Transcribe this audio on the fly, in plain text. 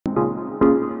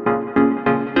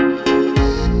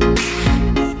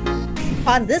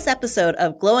On this episode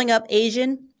of Glowing Up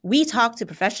Asian, we talk to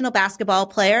professional basketball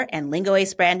player and Lingo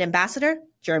Ace brand ambassador,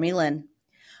 Jeremy Lin.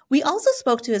 We also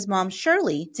spoke to his mom,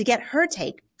 Shirley, to get her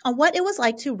take on what it was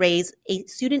like to raise a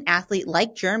student athlete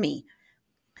like Jeremy.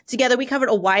 Together, we covered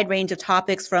a wide range of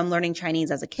topics from learning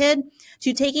Chinese as a kid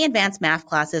to taking advanced math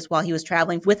classes while he was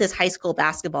traveling with his high school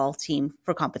basketball team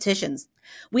for competitions.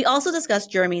 We also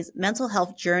discussed Jeremy's mental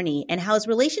health journey and how his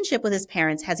relationship with his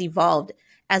parents has evolved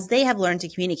as they have learned to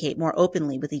communicate more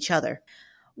openly with each other.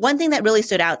 One thing that really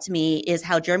stood out to me is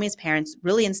how Jeremy's parents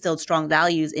really instilled strong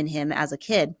values in him as a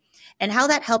kid and how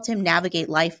that helped him navigate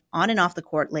life on and off the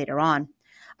court later on.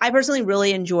 I personally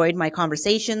really enjoyed my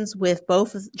conversations with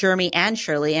both Jeremy and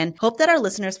Shirley and hope that our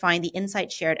listeners find the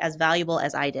insights shared as valuable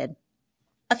as I did.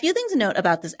 A few things to note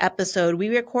about this episode: we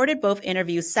recorded both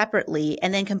interviews separately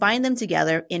and then combined them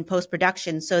together in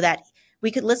post-production so that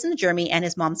we could listen to Jeremy and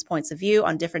his mom's points of view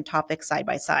on different topics side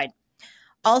by side.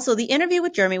 Also, the interview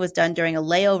with Jeremy was done during a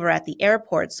layover at the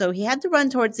airport, so he had to run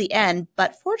towards the end,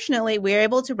 but fortunately, we were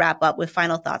able to wrap up with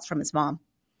final thoughts from his mom.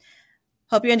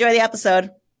 Hope you enjoy the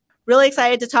episode. Really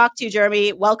excited to talk to you,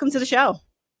 Jeremy. Welcome to the show.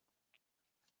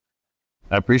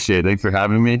 I appreciate it. Thanks for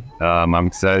having me. I'm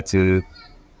excited to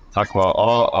talk about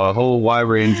a whole wide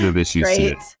range of issues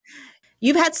today.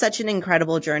 You've had such an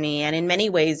incredible journey, and in many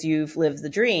ways, you've lived the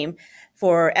dream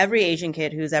for every Asian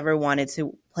kid who's ever wanted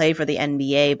to play for the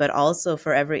NBA, but also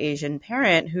for every Asian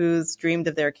parent who's dreamed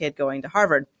of their kid going to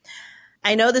Harvard.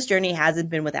 I know this journey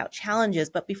hasn't been without challenges,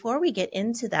 but before we get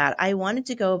into that, I wanted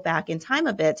to go back in time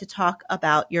a bit to talk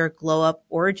about your glow up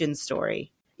origin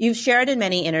story. You've shared in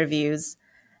many interviews,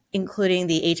 including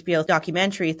the HBO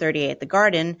documentary 38 The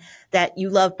Garden, that you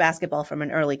loved basketball from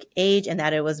an early age and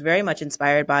that it was very much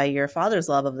inspired by your father's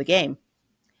love of the game.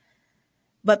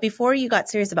 But before you got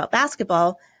serious about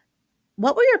basketball,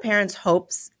 what were your parents'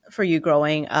 hopes for you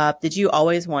growing up? Did you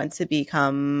always want to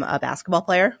become a basketball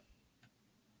player?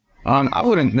 I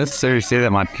wouldn't necessarily say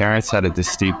that my parents had a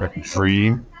distinct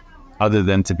dream other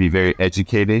than to be very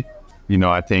educated. You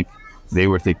know, I think they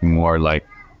were thinking more like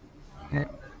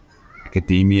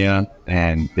academia,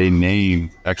 and they named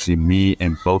actually me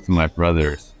and both of my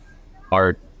brothers.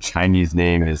 Our Chinese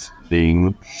name is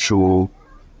Ling Shu.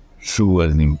 Shu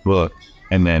as in book,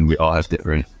 and then we all have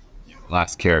different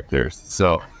last characters.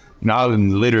 So, you know, I was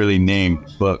literally named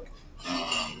book.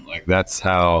 Like that's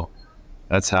how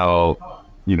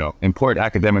you know, important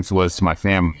academics was to my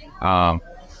family. I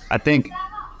think,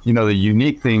 you know, the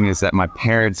unique thing is that my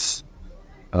parents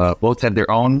both had their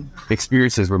own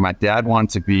experiences where my dad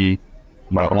wanted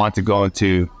to go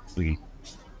into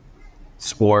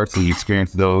sports and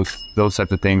experience those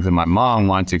types of things, and my mom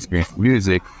wanted to experience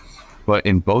music. But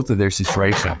in both of their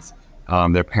situations,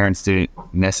 their parents didn't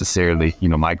necessarily, you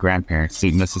know, my grandparents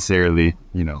didn't necessarily,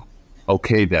 you know,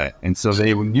 okay that. And so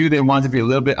they knew they wanted to be a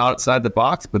little bit outside the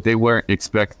box, but they weren't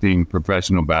expecting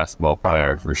professional basketball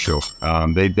player for sure.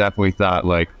 They definitely thought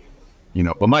like, you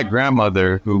know, but my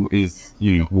grandmother,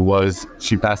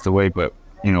 she passed away, but,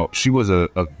 you know, she was a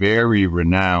very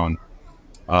renowned,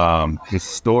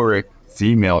 historic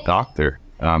female doctor,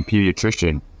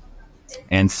 pediatrician.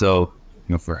 And so,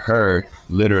 you know, for her,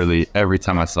 literally every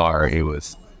time I saw her, it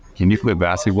was, can you play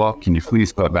basketball? Can you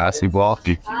please play basketball?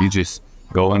 You just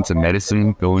go into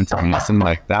medicine,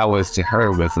 like that was to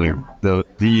her was like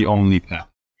the only path.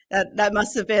 That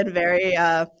must have been very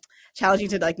challenging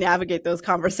to like navigate those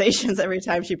conversations every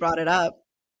time she brought it up.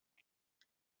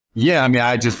 Yeah, I mean,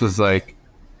 I just was like,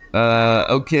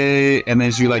 okay, and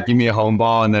then she would like give me a home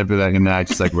ball, and then I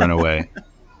just like run away.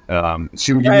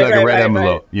 She would give me like a red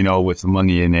envelope, you know, with some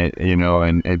money in it, you know,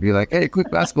 and it'd be like, hey,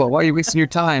 quick basketball, why are you wasting your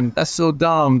time? That's so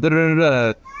dumb. Da, da,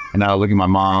 da, da. And I would look at my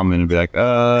mom and be like,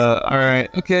 all right,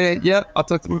 okay, yeah, I'll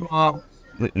talk to my mom.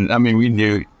 I mean, we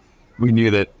knew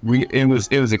that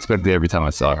it was expected every time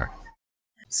I saw her.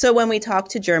 So when we talked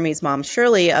to Jeremy's mom,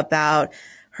 Shirley, about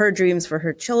her dreams for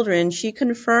her children, she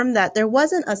confirmed that there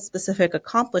wasn't a specific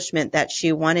accomplishment that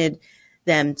she wanted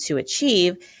them to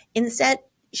achieve. Instead,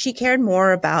 she cared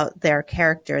more about their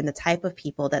character and the type of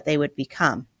people that they would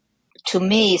become. To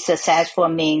me, successful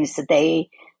means they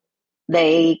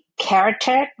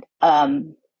character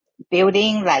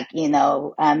building, like, you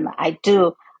know, I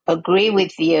do agree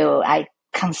with you. I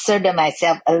consider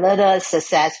myself a little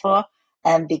successful,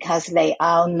 and because they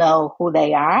all know who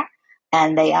they are,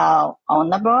 and they are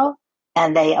honorable,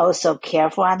 and they also care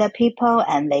for other people,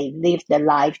 and they live the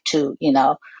life to, you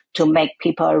know, to make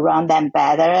people around them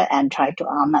better and try to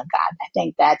honor God. I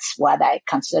think that's what I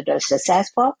consider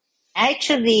successful.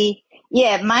 Actually,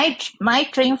 yeah, my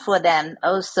dream for them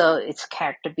also is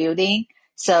character building.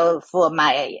 So for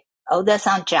my older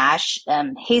son, Josh,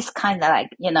 he's kind of like,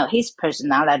 his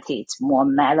personality is more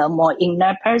mellow, more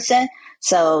inner person.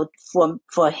 So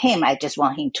for him, I just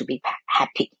want him to be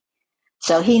happy.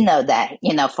 So he knows that,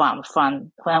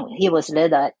 from when he was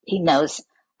little, he knows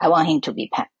I want him to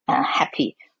be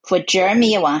happy. For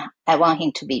Jeremy, I want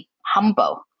him to be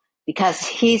humble because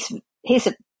he's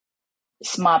a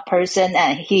smart person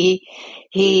and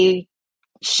he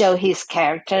show his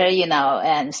character,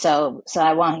 and so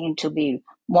I want him to be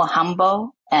more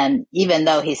humble. And even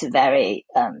though he's very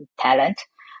talented.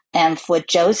 And for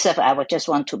Joseph, I would just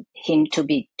want him to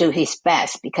do his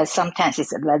best because sometimes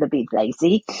he's a little bit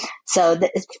lazy. So,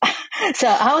 so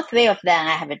all three of them,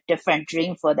 I have a different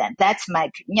dream for them. That's my,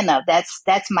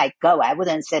 that's my goal. I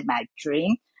wouldn't say my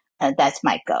dream. That's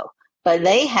my goal, but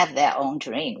they have their own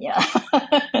dream. Yeah.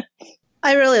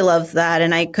 I really love that.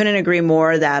 And I couldn't agree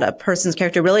more that a person's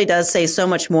character really does say so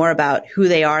much more about who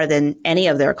they are than any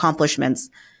of their accomplishments.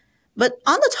 But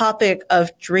on the topic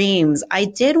of dreams, I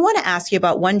did want to ask you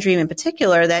about one dream in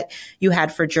particular that you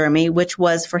had for Jeremy, which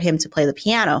was for him to play the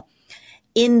piano.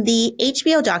 In the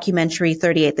HBO documentary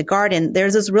 38 The Garden,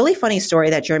 there's this really funny story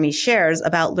that Jeremy shares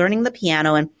about learning the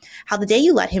piano and how the day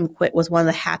you let him quit was one of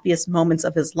the happiest moments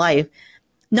of his life.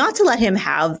 Not to let him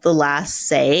have the last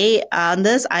say on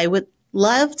this, I would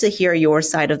love to hear your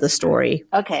side of the story.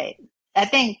 Okay. I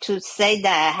think to say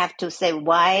that, I have to say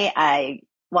why I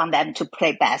want them to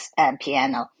play bass and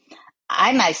piano.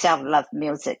 I myself love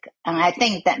music, and I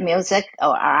think that music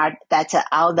or art, that's an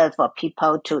outlet for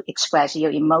people to express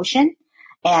your emotion.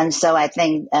 And so I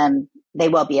think they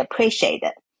will be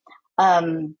appreciated.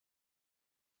 And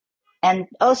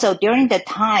also during the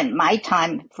time, my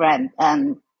time frame,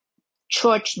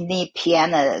 church need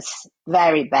pianists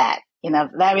very bad.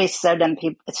 Very certain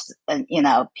people,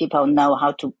 people know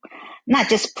how to not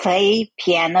just play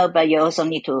piano, but you also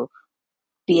need to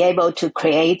be able to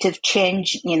creative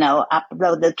change,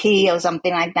 upload the key or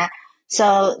something like that.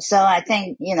 So I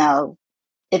think,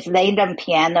 if they learn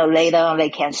piano later on, they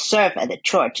can serve at the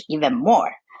church even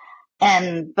more.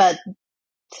 But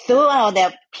throughout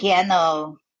their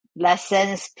piano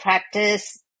lessons,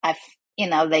 practice,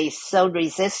 they so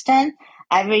resistant.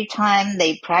 Every time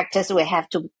they practice, we have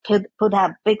to put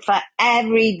up big fight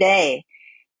every day.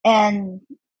 And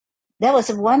there was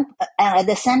one, at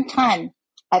the same time,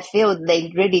 I feel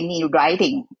they really need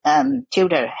writing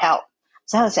tutor help.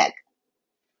 So I was like,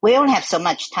 we only have so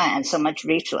much time and so much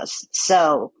resource.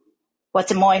 So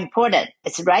what's more important?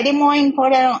 Is writing more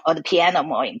important or the piano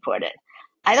more important?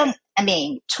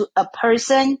 To a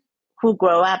person who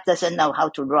grow up doesn't know how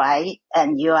to write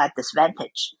and you're at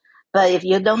disadvantage. But if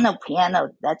you don't know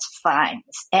piano, that's fine.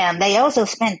 And they also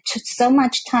spend so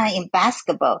much time in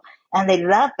basketball, and they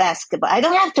love basketball. I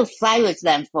don't have to fight with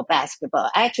them for basketball.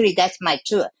 Actually, that's my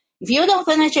tour. If you don't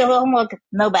finish your homework,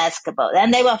 no basketball.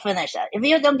 Then they will finish it. If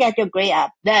you don't get your grade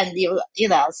up, then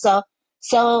so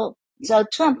to a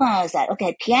point I was like,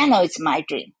 okay, piano is my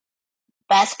dream.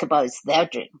 Basketball is their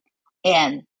dream.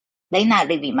 And they're not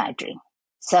living my dream.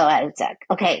 So I was like,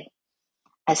 okay.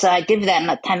 So I give them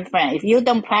a time frame. If you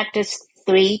don't practice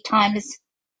 3 times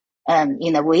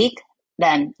in a week,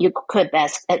 then you quit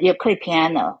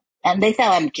piano. And they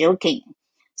thought I'm joking.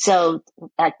 So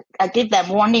I give them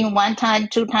warning 1 time,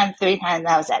 2 times, 3 times.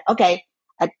 I was like, okay,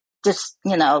 I just,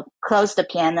 close the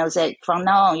piano, say, from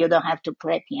now on, you don't have to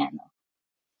play piano.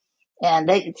 And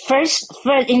they first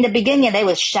in the beginning, they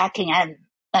were shocking.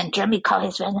 And Jeremy called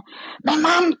his friend, my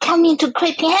mom told me to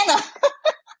quit piano.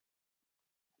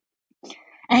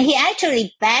 And he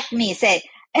actually backed me, said,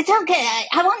 it's okay,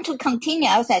 I want to continue.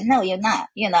 I said, no, you're not,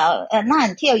 not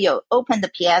until you open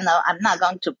the piano, I'm not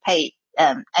going to pay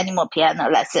any more piano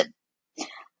lesson.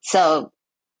 So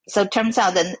turns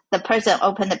out the person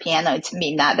opened the piano, it's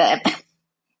me, not them.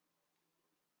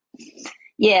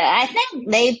 Yeah, I think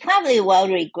they probably will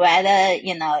regret it,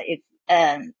 if,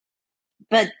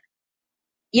 but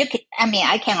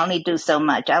I can only do so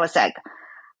much. I was like,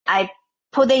 I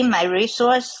put in my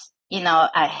resource,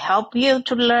 I help you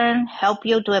to learn,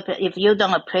 if you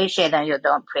don't appreciate it, you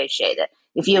don't appreciate it.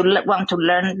 If you want to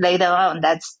learn later on,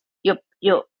 that's, you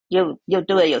do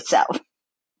it yourself.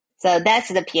 So that's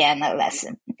the piano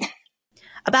lesson.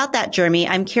 About that, Jeremy,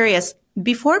 I'm curious,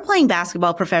 before playing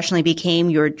basketball professionally became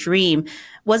your dream,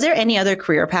 was there any other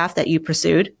career path that you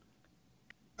pursued?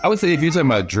 I would say if you're talking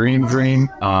about dream,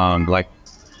 like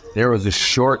there was a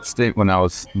short stint when I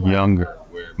was younger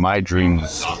where my dream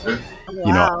was,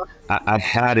 I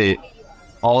had it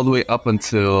all the way up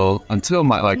until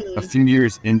my, a few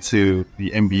years into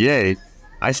the NBA.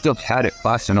 I still had it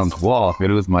plastered on the wall. It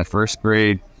was my first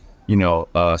grade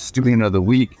student of the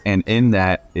week. And in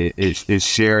that, it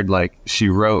shared, like,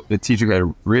 the teacher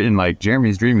had written, like,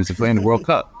 Jeremy's dream is to play in the World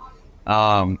Cup.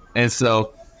 And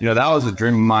so, that was a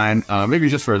dream of mine, maybe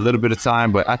just for a little bit of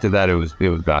time. But after that, it was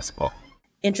basketball.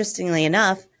 Interestingly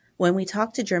enough, when we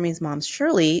talked to Jeremy's mom,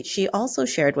 Shirley, she also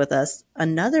shared with us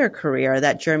another career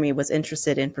that Jeremy was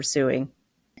interested in pursuing.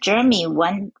 Jeremy,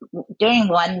 during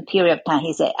one period of time,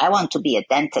 he said, I want to be a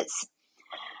dentist.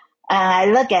 I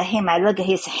look at him, I look at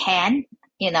his hand,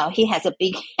 he has a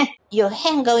big hand. Your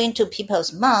hand go into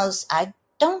people's mouths. I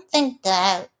don't think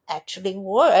that actually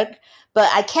work, but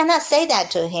I cannot say that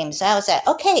to him. So I was like,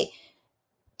 okay,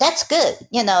 that's good.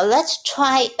 Let's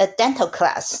try a dental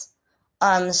class.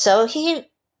 So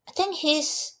I think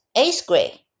he's 8th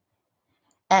grade,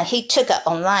 and he took an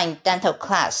online dental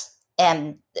class,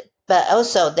 but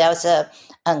also there was a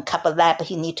couple lab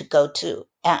he need to go to.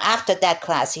 And after that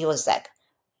class, he was like,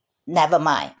 never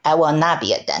mind, I will not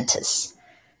be a dentist.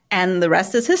 And the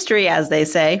rest is history, as they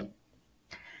say.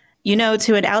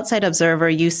 To an outside observer,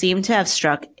 you seem to have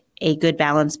struck a good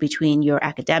balance between your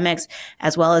academics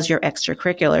as well as your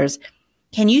extracurriculars.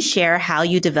 Can you share how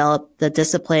you developed the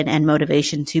discipline and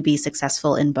motivation to be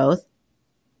successful in both?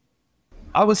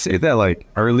 I would say that, like,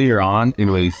 earlier on, it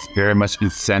was very much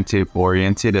incentive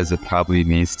oriented, as it probably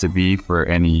needs to be for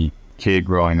any kid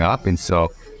growing up. And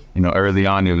so, early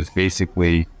on, it was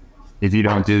basically, if you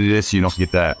don't do this, you don't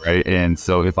get that, right? And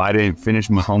so if I didn't finish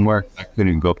my homework, I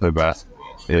couldn't go play basketball.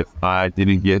 If I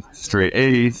didn't get straight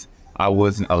A's, I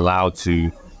wasn't allowed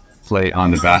to play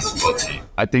on the basketball team.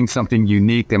 I think something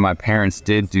unique that my parents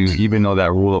did do, even though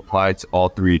that rule applied to all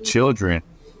 3 children,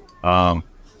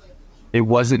 it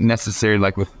wasn't necessarily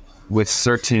like with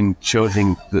certain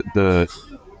children,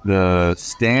 the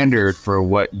standard for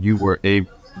what you were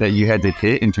that you had to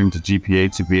hit in terms of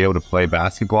GPA to be able to play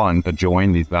basketball and to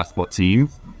join these basketball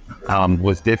teams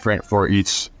was different for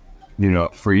each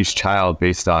child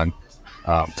based on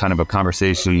kind of a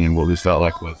conversation and what we felt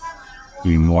like was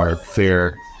being more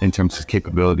fair in terms of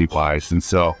capability wise. And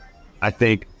so I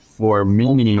think for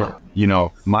me,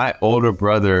 my older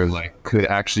brother could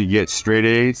actually get straight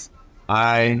A's.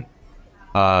 I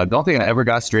don't think I ever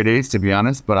got straight A's, to be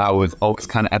honest, but I was always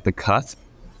kind of at the cusp.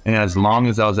 And as long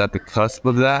as I was at the cusp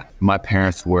of that, my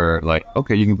parents were like,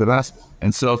 okay, you can play basketball.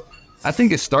 And so I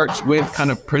think it starts with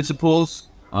kind of principles,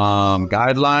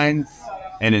 guidelines,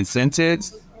 and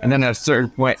incentives. And then at a certain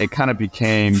point, it kind of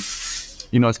became,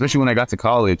 especially when I got to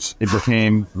college, it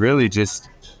became really just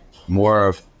more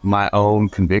of my own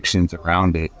convictions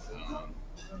around it.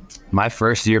 My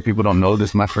first year, people don't know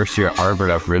this, my first year at Harvard,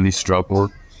 I really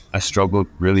struggled. I struggled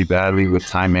really badly with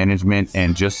time management,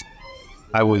 and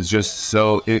I was just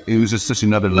it was just such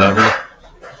another level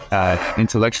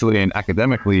intellectually and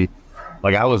academically.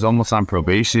 Like, I was almost on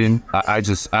probation. I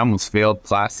almost failed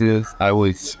classes. I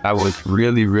was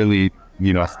really, really,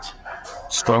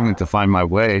 struggling to find my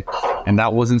way. And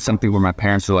that wasn't something where my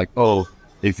parents were like, oh,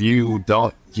 if you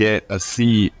don't get a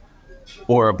C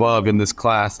or above in this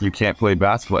class, you can't play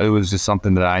basketball. It was just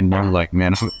something that I knew, like,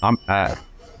 man, I'm at,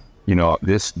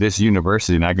 this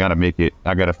university, and I got to make it,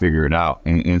 I got to figure it out.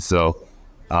 And so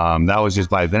that was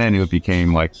just, by then it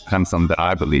became like kind of something that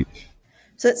I believed.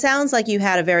 So it sounds like you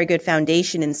had a very good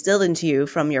foundation instilled into you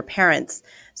from your parents,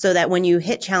 so that when you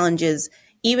hit challenges,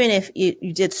 even if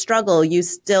you did struggle, you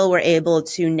still were able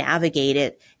to navigate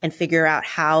it and figure out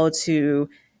how to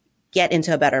get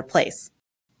into a better place.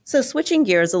 So switching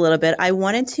gears a little bit, I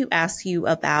wanted to ask you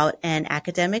about an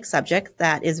academic subject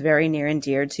that is very near and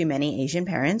dear to many Asian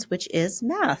parents, which is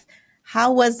math.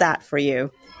 How was that for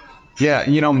you? Yeah,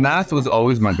 math was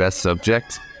always my best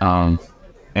subject. And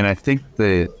I think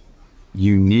the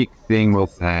unique thing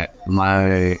was that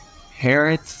my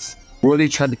parents really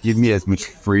tried to give me as much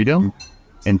freedom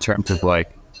in terms of,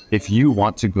 like, if you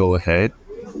want to go ahead,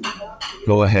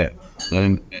 go ahead.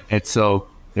 And so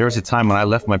there was a time when I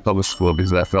left my public school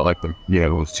because I felt like it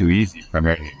was too easy,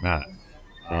 primarily math.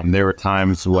 There were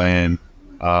times when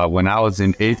I was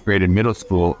in 8th grade in middle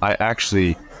school, I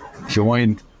actually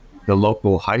joined the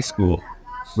local high school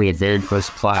for the very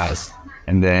first class,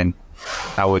 and then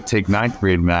I would take 9th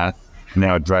grade math, and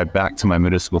then I would drive back to my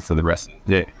middle school for the rest of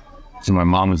the day. So my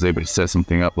mom was able to set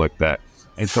something up like that.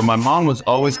 And so my mom was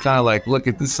always kind of like, look,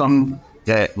 if this is something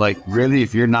that, like, really,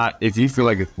 if you feel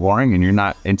like it's boring and you're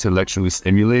not intellectually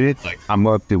stimulated, like, I'm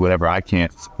going to do whatever I can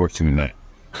to support you in that.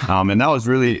 And that was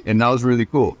really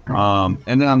cool.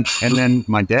 And then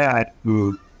my dad,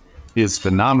 who is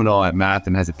phenomenal at math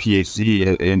and has a PhD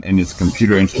and is a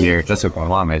computer engineer. That's what my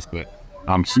mom is, but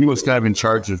he was kind of in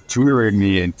charge of tutoring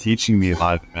me and teaching me a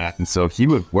lot of math. And so he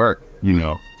would work,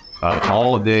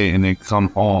 all day and then come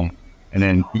home and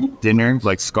then eat dinner,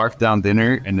 like scarf down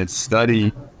dinner, and then study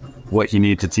what he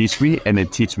needed to teach me, and then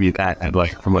teach me that at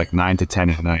like from like 9 to 10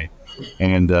 at night.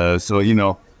 And so, you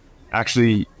know,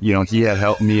 actually, you know, he had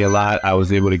helped me a lot. I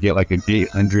was able to get like an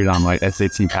 800 on like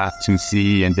SAT Path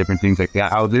 2C and different things like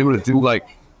that. I was able to do like,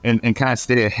 and kind of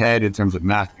stay ahead in terms of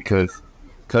math because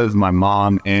my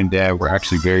mom and dad were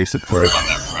actually very supportive on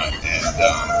that front.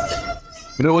 And,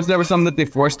 but it was never something that they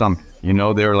forced on me. You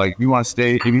know, they were like, if you want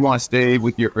to stay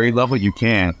with your grade level, you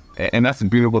can. And that's the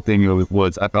beautiful thing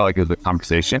was I felt like it was a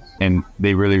conversation, and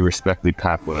they really respectfully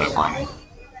passed what I wanted.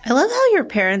 I love how your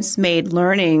parents made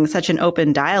learning such an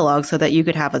open dialogue so that you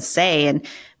could have a say, and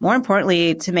more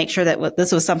importantly, to make sure that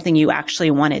this was something you actually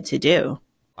wanted to do.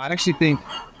 I actually think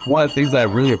one of the things that I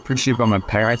really appreciate about my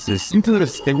parents is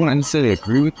sometimes they wouldn't necessarily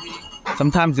agree with me.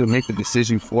 Sometimes they would make the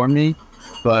decision for me,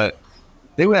 but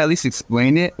they would at least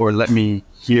explain it or let me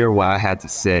hear what I had to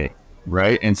say,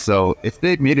 right? And so if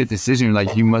they made a decision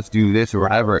like you must do this or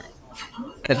whatever,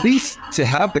 at least to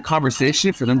have the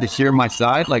conversation for them to hear my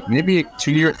side, like maybe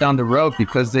 2 years down the road,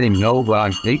 because they know what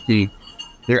I'm thinking,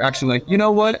 they're actually like, you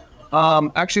know what?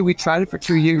 Actually, we tried it for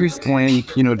 2 years when,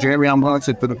 you know, Jeremy Almond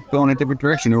said to go in a different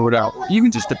direction or whatever.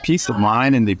 Even just the peace of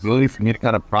mind and the ability for me to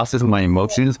kind of process my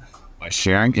emotions by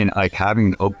sharing and like having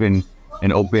an open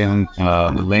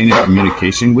lane of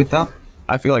communication with them.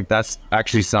 I feel like that's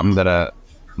actually something that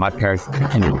my parents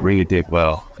really did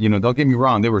well. You know, don't get me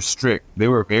wrong, they were strict. They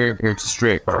were very, very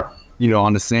strict. You know,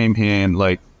 on the same hand,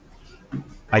 like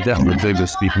I definitely was able to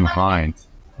speak my mind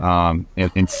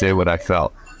and say what I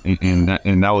felt. And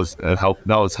that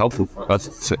was helpful for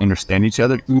us to understand each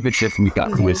other, even if we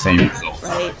got to the same result.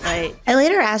 Right. I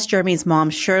later asked Jeremy's mom,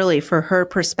 Shirley, for her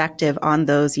perspective on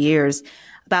those years,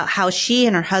 about how she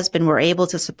and her husband were able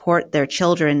to support their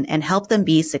children and help them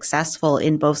be successful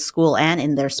in both school and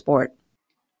in their sport.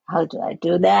 How do I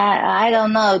do that? I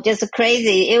don't know. Just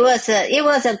crazy. It was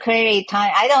a crazy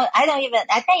time.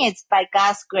 I think it's by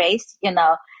God's grace, you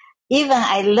know. Even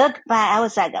I look back, I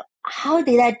was like, how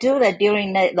did I do that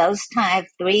during those times?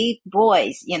 3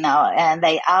 boys, you know, and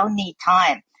they all need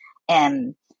time,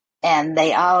 and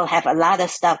they all have a lot of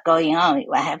stuff going on.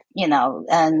 I have, you know,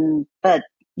 but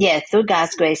yeah, through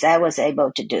God's grace, I was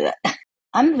able to do it.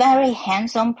 I'm a very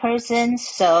hands-on person,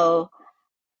 so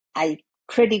I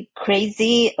pretty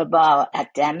crazy about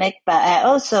academic, but I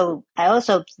also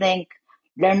think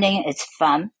learning is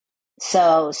fun.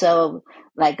 So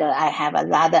like I have a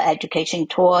lot of education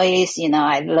toys, you know,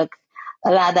 I look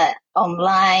a lot of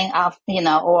online of, you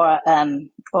know, or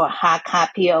hard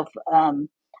copy of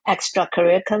extra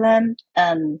curriculum.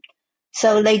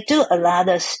 So they do a lot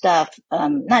of stuff,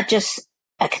 not just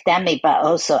academic, but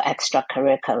also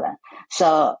extracurricular.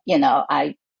 So, you know,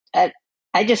 I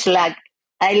just like,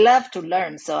 I love to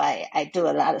learn, so I do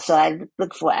a lot. So I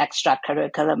look for extra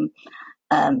curriculum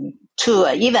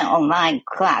to even online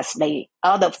class.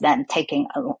 All of them taking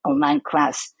an online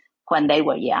class when they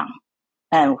were young,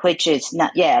 which is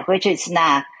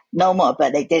not normal,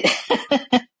 but they did.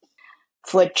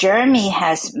 For Jeremy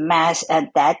has math and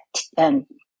that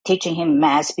teaching him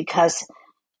math because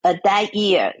that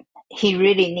year he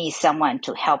really needs someone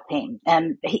to help him.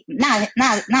 He, not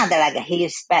that like he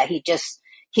is bad.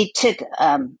 He took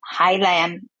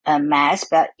Highland math,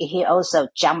 but he also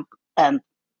jump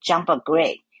a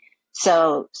grade.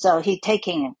 So he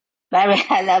taking very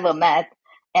high level math,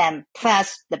 and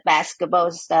plus the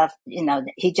basketball stuff. You know,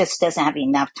 he just doesn't have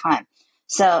enough time.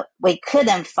 So we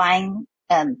couldn't find.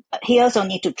 He also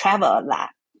need to travel a lot,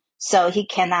 so he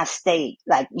cannot stay.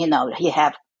 Like, you know, he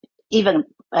have even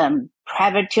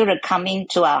private tutor coming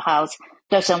to our house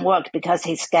doesn't work because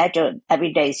his schedule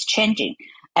every day is changing.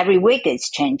 Every week it's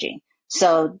changing.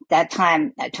 So that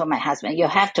time I told my husband, you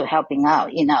have to help him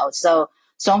out, you know. So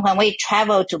when we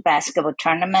travel to basketball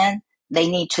tournament, he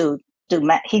need to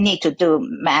do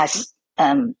math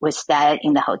with that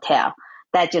in the hotel.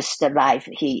 That's just the life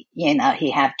he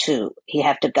have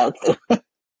to go through.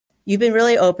 You've been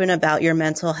really open about your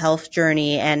mental health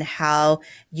journey and how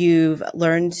you've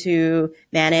learned to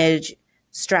manage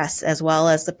stress as well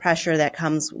as the pressure that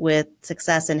comes with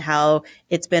success, and how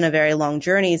it's been a very long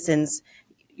journey since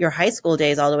your high school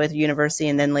days all the way through university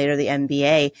and then later the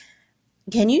MBA.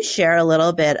 Can you share a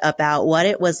little bit about what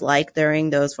it was like during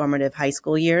those formative high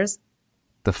school years?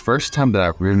 The first time that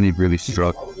I really, really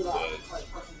struggled,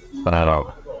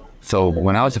 so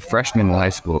when I was a freshman in high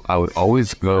school, I would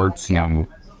always go to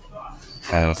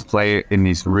play in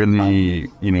these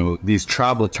really, you know, these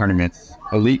travel tournaments,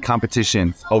 elite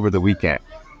competitions over the weekend.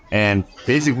 And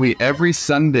basically every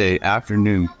Sunday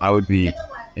afternoon, I would be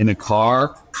in a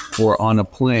car or on a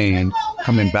plane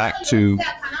coming back to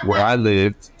where I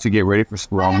lived to get ready for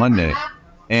school on Monday.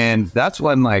 And that's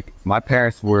when like my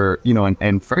parents were, you know,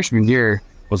 and freshman year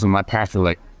was when my parents were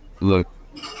like, look,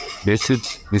 this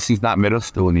is not middle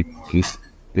school anymore.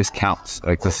 This counts.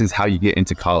 Like, this is how you get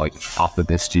into college off of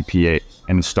this GPA,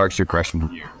 and it starts your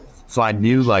freshman year. So I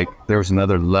knew like there was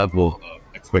another level of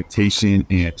expectation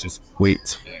and just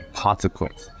weight and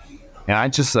consequence. And I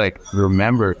just like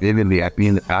remember vividly I'd be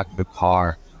in the back of the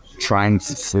car trying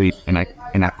to sleep, and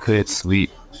I couldn't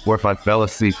sleep. Or if I fell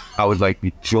asleep, I would like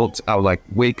be jolted. I would like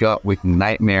wake up with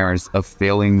nightmares of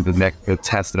failing the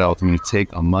test that I was going to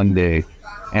take on Monday.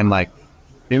 And like,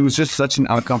 it was just such an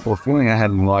uncomfortable feeling. I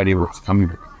had no idea what was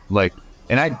coming. Like,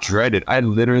 and I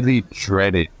literally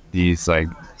dreaded these like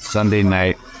Sunday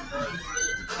night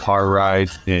car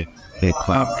rides in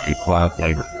cloud.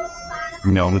 Like,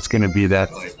 you know, it's going to be that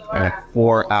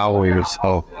 4 hours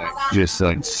of just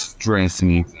like stress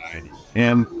and anxiety.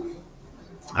 And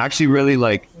actually really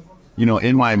like, you know,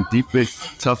 in my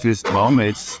deepest, toughest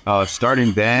moments,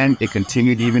 starting then, it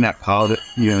continued even at college.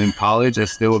 You know, in college, I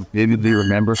still vividly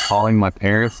remember calling my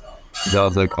parents. I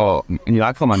was like, oh, you know,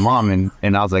 I called my mom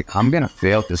and I was like, I'm going to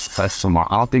fail this test tomorrow.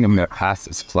 I don't think I'm going to pass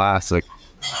this class. Like,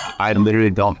 I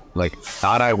literally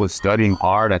thought I was studying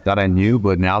hard. I thought I knew,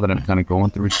 but now that I'm kind of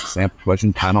going through sample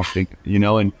questions, I don't think, you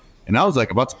know, and I was like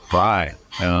about to cry.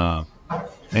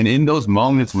 And in those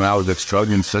moments when I was like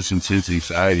struggling with such intense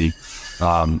anxiety,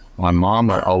 my mom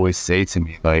would always say to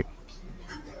me, like,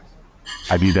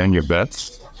 have you done your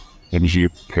best? Have you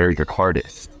prepared your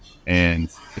hardest? And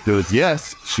if it was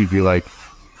yes, she'd be like,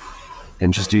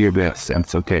 then just do your best, and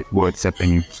it's okay. We're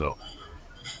accepting you. So,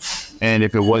 and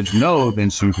if it was no, then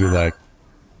she'd be like,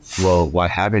 well, why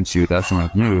haven't you? That's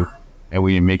not you. And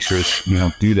we make sure, you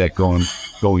know, do that going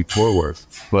forward.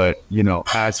 But, you know,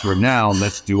 as for now,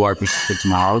 let's do our best for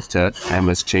tomorrow's test, and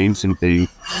let's change some things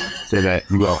so that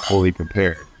you are fully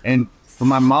prepared. And for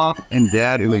my mom and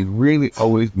dad, it was really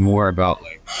always more about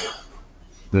like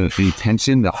the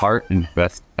intention, the heart, and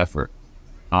best effort.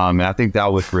 And I think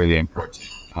that was really important.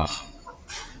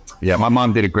 Yeah, my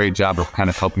mom did a great job of kind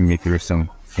of helping me through some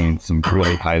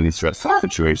really highly stressful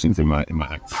situations in my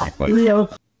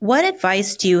life. What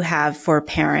advice do you have for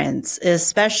parents,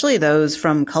 especially those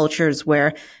from cultures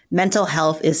where mental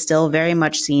health is still very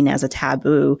much seen as a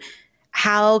taboo?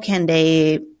 How can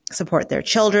they support their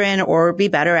children or be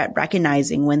better at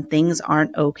recognizing when things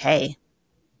aren't okay?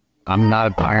 I'm not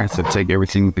a parent, so take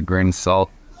everything with a grain of salt.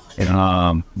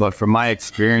 But from my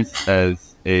experience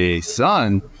as a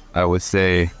son, I would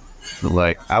say,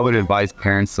 like, I would advise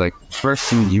parents, like, first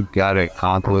thing you gotta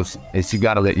accomplish is you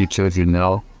gotta let your children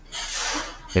know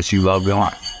that you love them,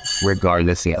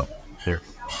 regardless of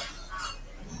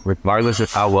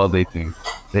how well they think.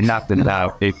 They have to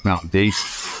have a foundation,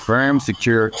 firm,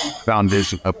 secure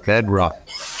foundation, a bedrock,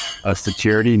 a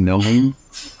security, knowing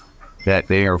that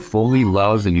they are fully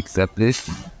loved and accepted,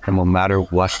 and no matter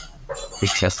what the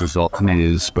test result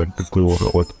is, but the school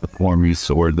or the performance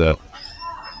or the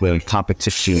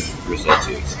competition result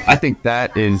is. I think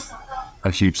that is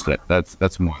a huge step.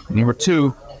 That's one. Number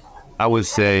two, I would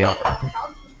say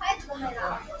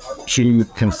to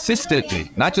consistently,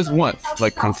 not just once,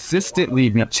 like consistently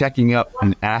be checking up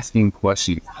and asking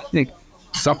questions. I think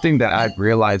something that I've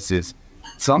realized is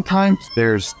sometimes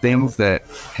there's things that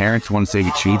parents want to say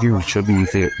to children or children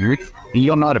say to parents, and you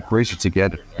don't know how to bridge it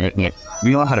together. Right?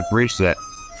 We don't know how to bridge that.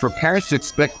 For parents to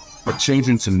expect for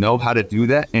children to know how to do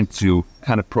that and to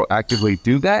kind of proactively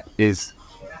do that is,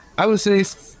 I would say,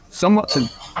 somewhat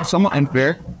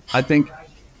unfair. I think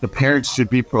the parents should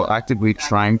be proactively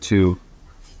trying to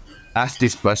ask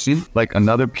these questions. Like,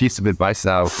 another piece of advice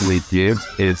that I would really give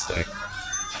is like,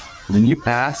 when you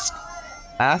ask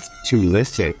to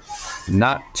listen,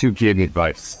 not to give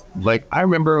advice. Like, I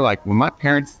remember like when my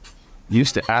parents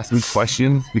used to ask me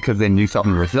questions because they knew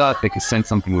something was up, they could sense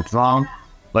something was wrong.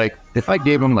 Like, if I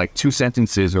gave them like 2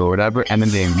 sentences or whatever, and then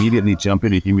they immediately jump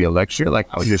in and give me a lecture, like,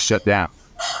 I would just shut down.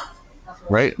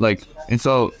 Right? Like, and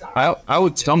so I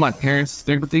would tell my parents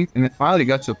different things, and it finally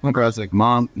got to a point where I was like,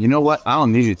 Mom, you know what? I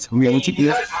don't need you to tell me what to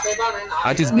do.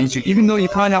 I just need you, even though you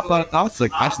find out about thoughts,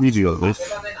 like, I just need you to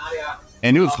listen.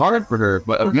 And it was hard for her,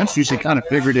 but eventually she kind of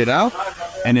figured it out,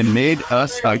 and it made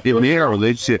us, it made our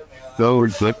relationship so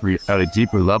slippery at a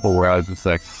deeper level where I was just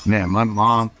like, man, my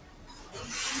mom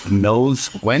knows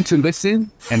when to listen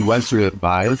and when to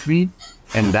advise me,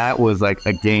 and that was like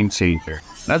a game changer.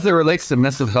 As it relates to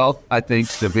mental health, I think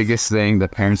the biggest thing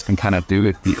that parents can kind of do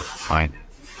is be fine.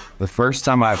 The first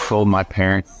time I told my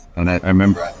parents, and I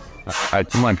remember I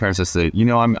told my parents, I said, you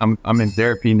know, I'm in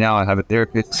therapy now, I have a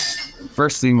therapist.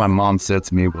 First thing my mom said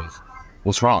to me was,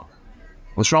 what's wrong?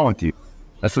 What's wrong with you?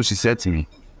 That's what she said to me.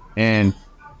 And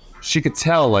she could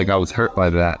tell like I was hurt by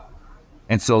that.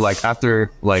 And so like after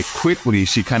like quickly,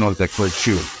 she kind of was like, let's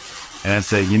shoot. And I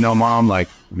said, you know, Mom, like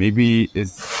maybe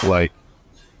it's like,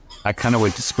 I kind of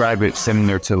would describe it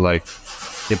similar to like,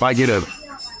 if I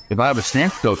have a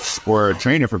strength coach or a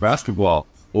trainer for basketball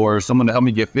or someone to help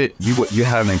me get fit, you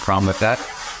have any problem with that?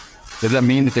 Does that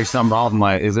mean that there's something wrong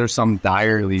with is there some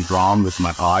direly wrong with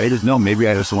my body? Just no, maybe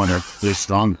I just want to get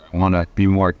stronger. I want to be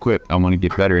more equipped. I want to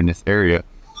get better in this area.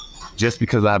 Just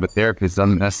because I have a therapist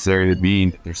doesn't necessarily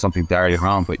mean that there's something direly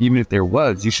wrong. But even if there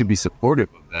was, you should be supportive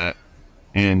of that.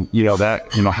 And,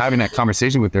 having that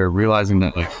conversation with her, realizing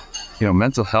that like,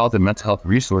 mental health and mental health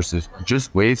resources are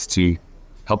just ways to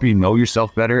help you know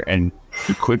yourself better and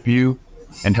equip you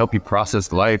and help you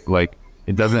process life. Like,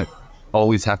 it doesn't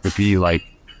always have to be like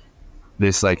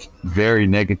this like very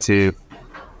negative,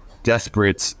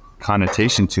 desperate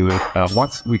connotation to it.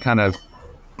 Once we kind of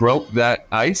broke that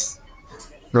ice,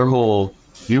 her whole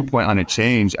viewpoint on it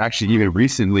changed. Actually, even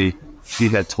recently, she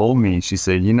had told me, she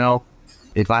said,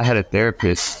 if I had a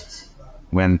therapist,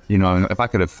 if I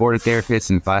could afford a therapist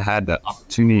and if I had the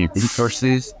opportunity and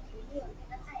resources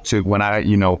to when I,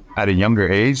 at a younger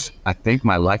age, I think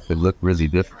my life would look really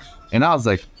different. And I was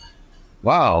like,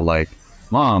 wow, like,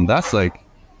 Mom, that's like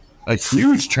a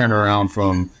huge turnaround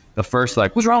from the first,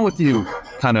 like, what's wrong with you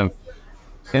kind of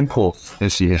impulse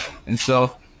that she had. And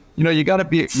so, you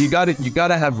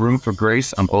gotta have room for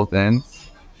grace on both ends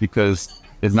because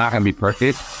it's not gonna be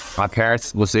perfect. My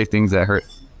parents will say things that hurt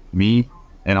me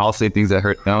and I'll say things that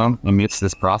hurt them amidst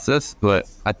this process. But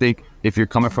I think if you're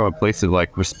coming from a place of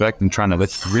like respect and trying to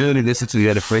really listen to the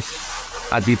other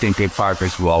place, I do think that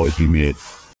progress will always be made.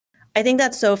 I think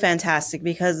that's so fantastic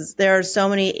because there are so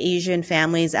many Asian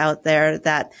families out there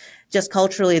that just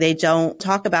culturally, they don't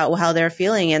talk about how they're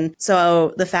feeling. And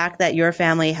so the fact that your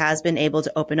family has been able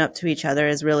to open up to each other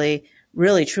is really,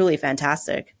 really, truly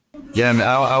fantastic. Yeah, and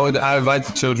I invite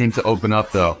the children to open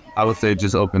up though. I would say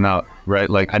just open up, right?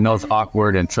 Like I know it's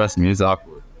awkward and trust me, it's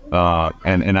awkward.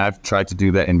 And I've tried to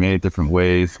do that in many different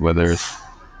ways, whether it's,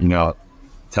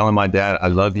 telling my dad, I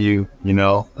love you,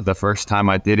 the first time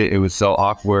I did it, it was so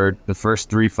awkward. The first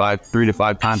 3 to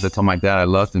 5 times I told my dad I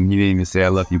loved him, he didn't even say I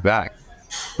love you back.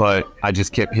 But I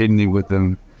just kept hitting him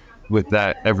with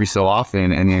that every so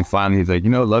often. And then finally he's like,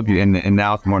 love you. And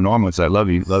now it's more normal. It's like, love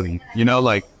you.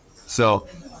 So,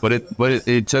 but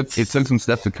it took some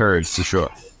steps of courage for sure.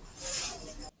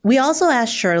 We also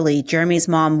asked Shirley, Jeremy's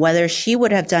mom, whether she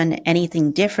would have done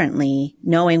anything differently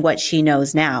knowing what she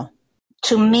knows now.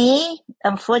 To me,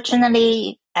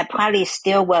 unfortunately, I probably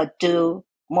still will do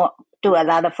a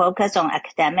lot of focus on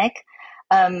academic.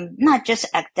 Not just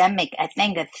academic. I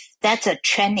think that's a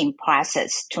training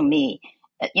process to me.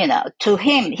 To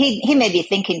him, he may be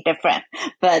thinking different,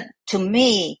 but to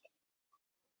me,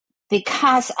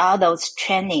 because all those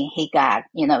training he got,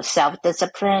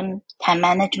 self-discipline, time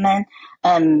management,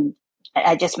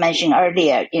 I just mentioned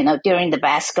earlier, during the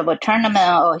basketball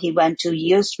tournament or he went to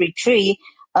youth retreat,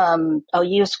 or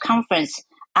youth conference,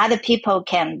 other people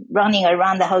can running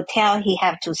around the hotel. He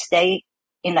have to stay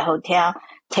in the hotel,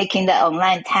 taking the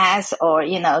online test or,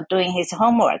 doing his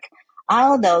homework.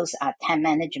 All those are time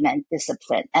management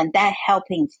discipline, and that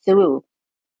helping through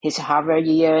his Harvard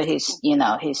year, his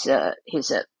even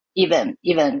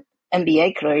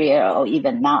MBA career or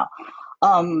even now.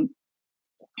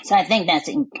 So I think that's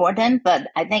important, but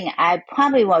I think I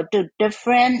probably will do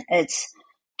different. It's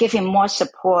give him more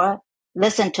support,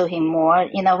 listen to him more.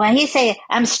 When he say,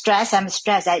 I'm stressed, a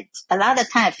lot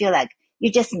of time I feel like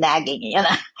you're just nagging,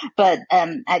 but,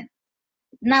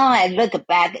 now I look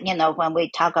back, when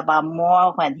we talk about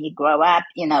more, when he grew up,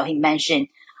 he mentioned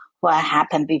what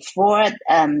happened before.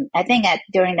 I think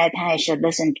during that time I should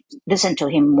listen to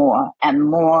him more and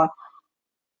more,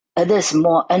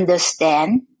 more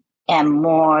understand and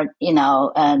more,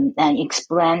 and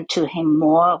explain to him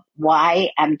more why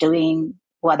I'm doing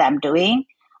what I'm doing.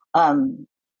 And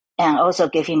also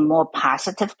give him more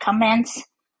positive comments.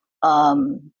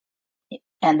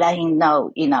 And let him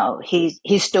know,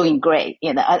 he's doing great.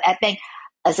 I think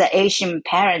as an Asian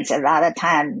parents, a lot of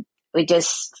time we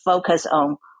just focus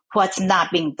on what's not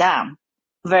being done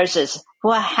versus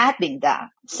what had been done.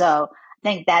 So I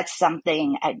think that's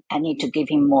something I need to give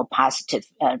him more positive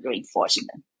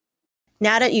reinforcement.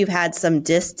 Now that you've had some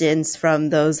distance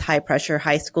from those high pressure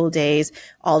high school days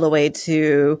all the way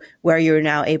to where you're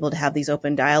now able to have these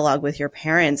open dialogue with your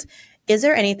parents, is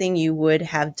there anything you would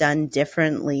have done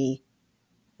differently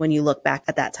when you look back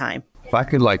at that time? If I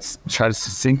could try to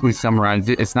succinctly summarize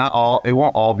it, it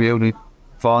won't all be able to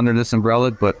fall under this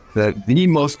umbrella, but the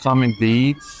most common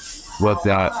theme was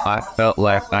that I felt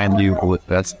like I knew what was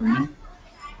best for me.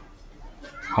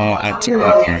 I took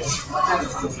that.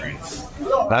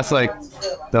 That's like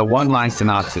the one line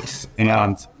synopsis.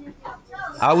 And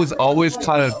I was always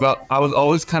kind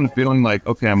of feeling like,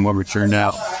 okay, I'm more mature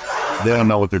now. They don't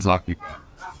know what they're talking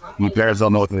about. My parents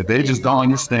don't know what they just don't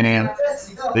understand.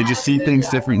 They just see things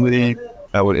differently.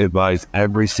 I would advise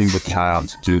every single child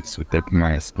to do this with their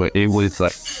parents. But it was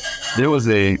like,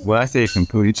 when I say it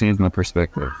completely changed my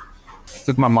perspective. I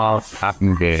took my mom half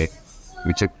in the day.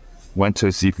 Went to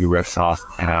a seafood restaurant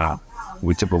and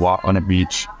we took a walk on the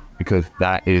beach because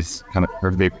that is kind of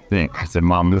her favorite thing. I said,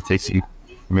 Mom, we'll take you.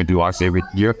 We're going to do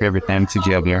your favorite thing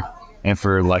together. And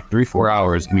for like 3-4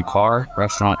 hours in the car,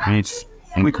 restaurant, beach,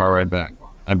 and the car ride back.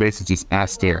 I basically just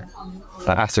asked her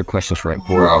questions for like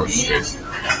 4 hours.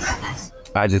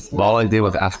 All I did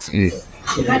was ask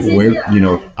where,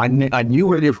 I knew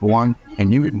where you're born and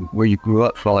knew where you grew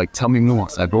up. So like, tell me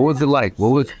nuance. Like, what was it like? What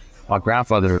was my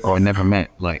grandfather or I never met?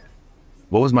 Like,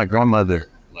 what was my grandmother?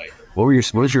 Like, what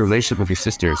was your relationship with your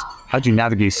sisters? How'd you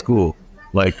navigate school?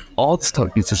 Like, all this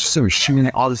stuff. It's just so shooting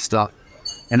all this stuff.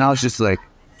 And I was just like,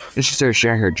 then she started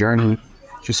sharing her journey.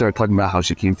 She started talking about how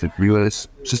she came to the U.S.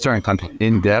 She started talking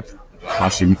in depth how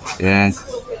she met,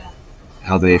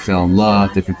 how they fell in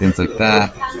love, different things like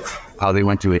that. How they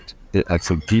went through like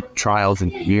some deep trials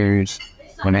and years.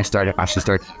 When I started a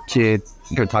kid,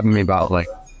 she started talking to me about like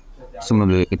some of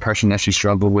the depression that she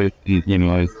struggled with,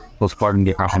 postpartum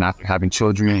depression after having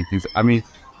children and things. I mean,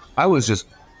 I was just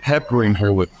peppering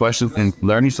her with questions and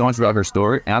learning so much about her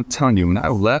story. And I'm telling you, when I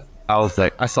left, I was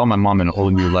like, I saw my mom in a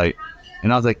whole new light.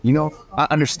 And I was like, I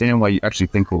understand why you actually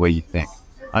think the way you think.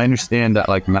 I understand that,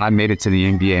 like, when I made it to the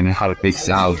NBA and how it makes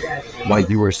out, why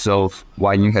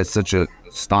you had such a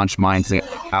staunch mindset,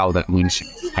 how that means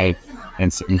type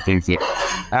and certain things. Yeah.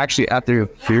 Actually, after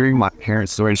hearing my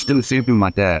parents' story, it's still the same thing with my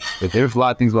dad. But there's a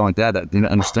lot of things about my dad that I didn't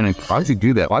understand. Like, why does he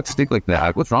do that? Why does he think like that?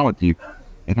 Like, what's wrong with you?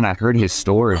 And then I heard his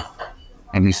story.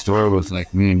 And his story was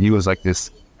like, man, he was like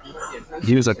this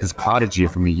prodigy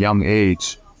from a young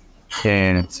age.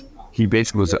 And he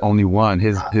basically was the only one.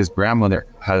 His grandmother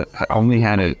only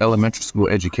had an elementary school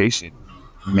education.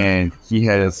 And he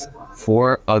has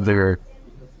 4 other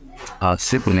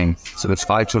siblings. So there's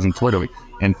 5 children totally.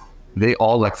 And they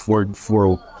all like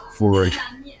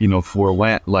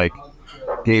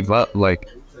gave up like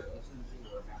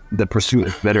the pursuit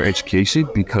of better education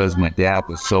because my dad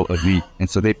was so elite. And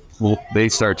so they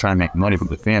started trying to make money for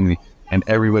the family, and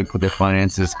everyone put their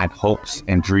finances and hopes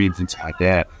and dreams into my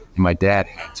dad. And my dad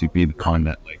had to be the con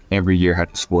that like every year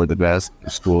had to score the best in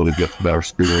school to get better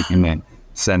school and then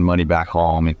send money back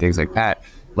home and things like that.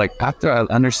 Like, after I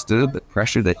understood the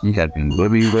pressure that he had been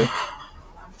living with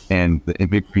and the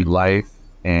immigrant life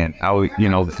and how,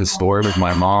 his story with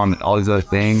my mom and all these other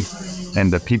things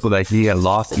and the people that he had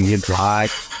lost and he had tried,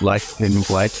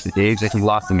 the age that he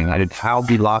lost them in, how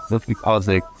he lost them. I was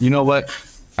like, you know what?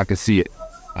 I could see it.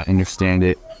 I understand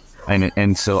it.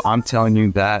 And so I'm telling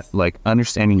you that, like,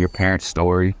 understanding your parents'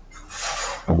 story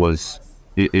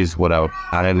is what I would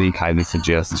highly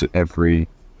suggest to every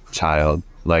child.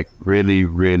 Like, really,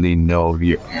 really know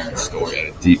your parents' story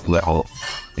at a deep level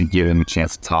and give them a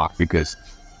chance to talk, because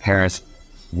parents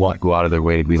won't go out of their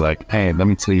way to be like, hey, let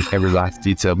me tell you every last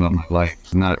detail about my life.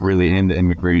 I'm not really in the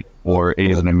immigrant or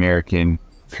Asian American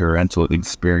parental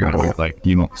experience. Like,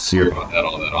 you don't see about that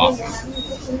all that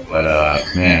often. But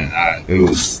man, it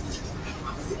was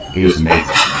amazing.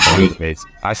 It was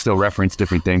amazing. I still reference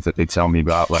different things that they tell me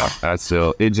about. Like,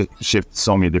 it just shifted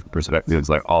so many different perspectives,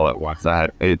 like, all at once.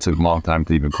 It took a long time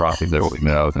to even process everything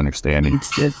that I was understanding.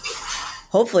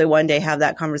 Hopefully one day have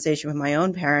that conversation with my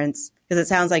own parents, because it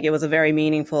sounds like it was a very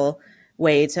meaningful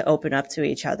way to open up to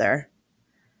each other.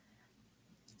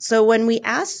 So when we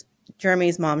asked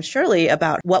Jeremy's mom, Shirley,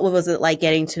 about what was it like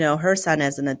getting to know her son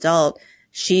as an adult,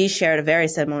 she shared a very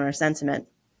similar sentiment.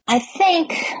 I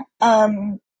think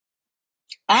I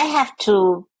have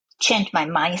to change my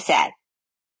mindset.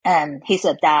 He's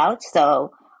adult,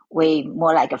 so we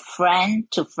more like a friend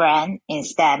to friend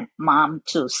instead mom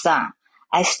to son.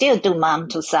 I still do mom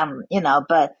to son,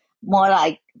 but more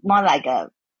like a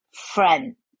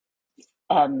friend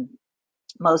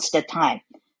most of the time.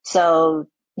 So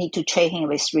need to treat him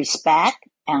with respect,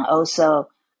 and also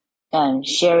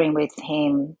sharing with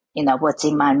him, what's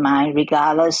in my mind,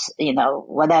 regardless,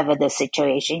 whatever the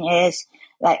situation is.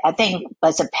 Like, I think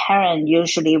as a parent,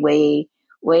 usually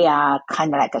we are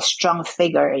kind of like a strong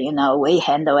figure, we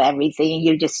handle everything,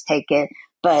 you just take it.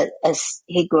 But as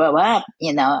he grew up,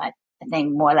 I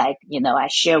think more like, I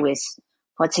share with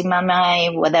what's in my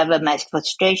mind, whatever my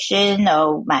frustration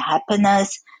or my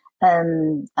happiness,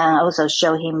 and also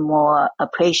show him more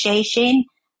appreciation,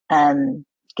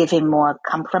 give him more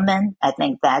compliment. I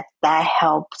think that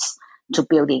helps to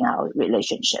building our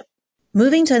relationship.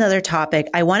 Moving to another topic,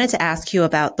 I wanted to ask you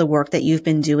about the work that you've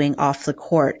been doing off the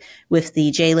court with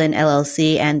the J-Lin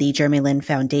LLC and the Jeremy Lin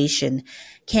Foundation.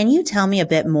 Can you tell me a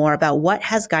bit more about what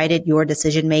has guided your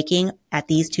decision making at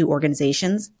these two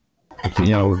organizations?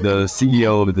 The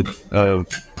CEO of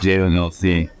J-Lin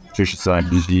LLC, Trisha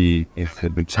Sun, she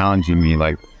had been challenging me,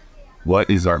 like, what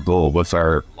is our goal? What's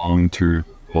our long-term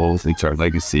goals? It's our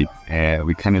legacy. And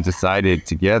we kind of decided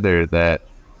together that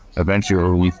eventually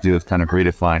what we need to do is kind of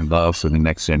redefine love for the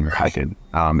next generation.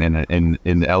 And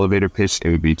in the elevator pitch, it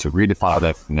would be to redefine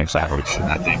that for the next generation.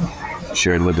 I think to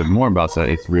share a little bit more about that,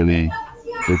 it's really,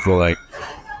 we feel like,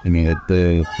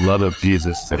 the love of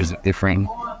Jesus is a different,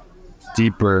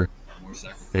 deeper,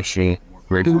 sacrificial,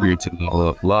 greater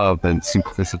to love than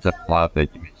simplicity of love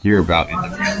that you hear about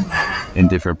in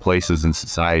different places in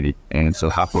society. And so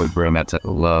how can we bring that type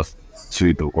of love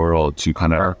to the world to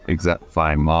kind of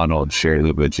exemplify, model, and share a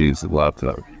little bit of Jesus' love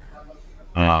to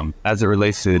them? As it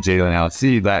relates to the J-Lin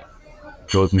LLC, that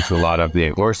goes into a lot of the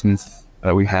endorsements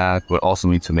that we have, but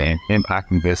also into the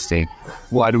impact investing.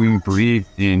 Why do we believe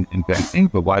in investing?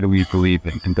 But why do we believe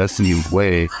in investing in a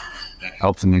way that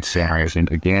helps the next generation?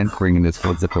 Again, bringing this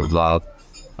concept of love.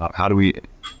 How do we,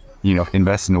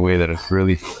 invest in a way that is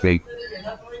really big?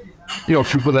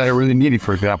 People that are really needy.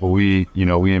 For example, we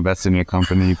invested in a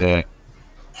company that,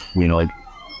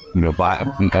 buy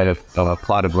a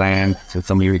plot of land. So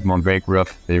somebody went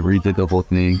bankrupt. They redid the whole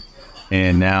thing,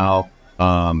 and now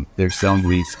they're selling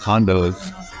these condos.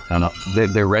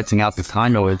 They're renting out the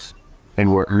condos,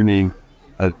 and we're earning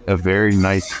a very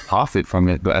nice profit from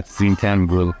it. But at the same time,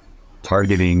 we're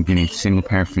targeting single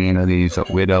parent families or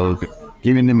widows,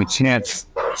 giving them a chance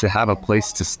to have a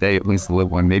place to stay, at least to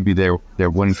live on. Maybe they're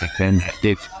willing to spend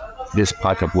if this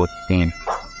project was in.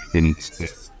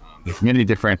 There's many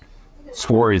different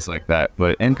stories like that,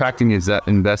 but impacting is that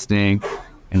investing,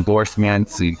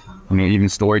 endorsements, even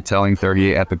storytelling.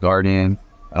 38 at the Guardian,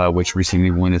 which recently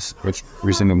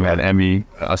had Emmy,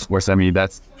 a sports Emmy.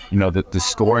 That's the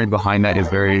story behind that is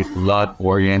very love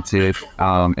oriented,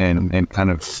 and kind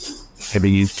of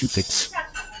heavy into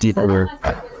deeper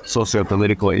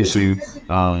socio-political issues.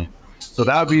 So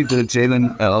that would be the J-Lin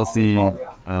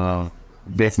LLC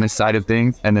business side of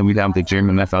things. And then we'd have the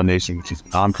Jeremy Lin Foundation, which is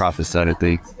nonprofit side of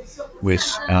things, which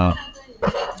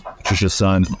Trisha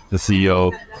Sun, the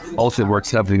CEO, also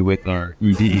works heavily with our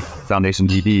ED, Foundation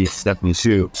ED, Stephanie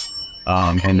Hsu.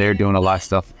 And they're doing a lot of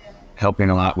stuff, helping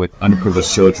a lot with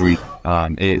underprivileged children.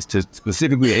 It's just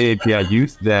specifically AAPI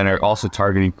youth that are also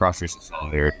targeting cross-racial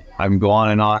solidarity. I can go on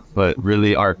and on, but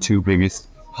really our two biggest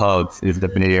hubs is the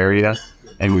Bay Area,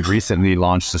 and we've recently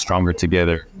launched the Stronger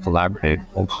Together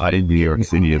collaborative in New York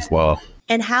City as well.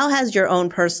 And how has your own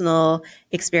personal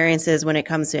experiences when it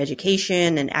comes to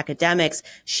education and academics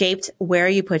shaped where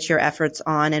you put your efforts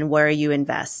on and where you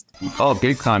invest? Oh,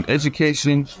 big time.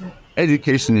 Education is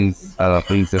things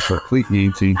that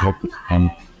completely to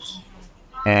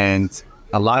and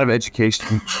a lot of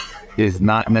education is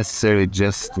not necessarily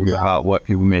just about what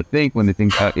people may think when they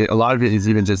think about it. A lot of it is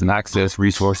even just an access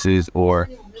resources, or,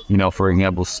 for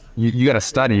example, you got to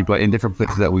study, but in different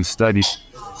places that we study,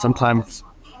 sometimes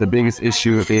the biggest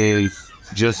issue is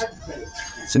just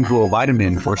simple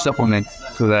vitamin or supplement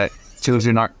so that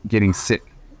children aren't getting sick,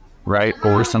 right?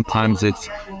 Or sometimes it's,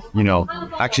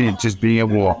 actually just being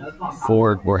able to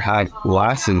afford or have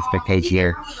glasses because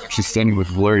you're actually standing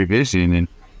with blurry vision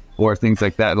or things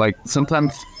like that. Like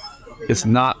sometimes it's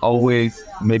not always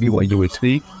maybe what you would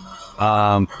think.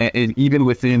 And even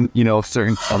within,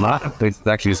 a lot of things,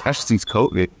 actually, especially since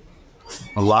COVID,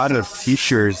 a lot of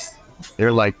teachers,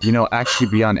 they're like, actually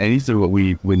beyond anything, what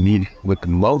we would need with the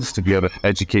most to be able to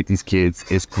educate these kids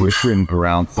is curriculum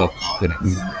around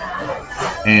self-confidence.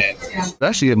 And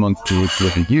especially amongst kids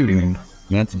with youth,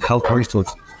 mental health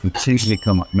resources continually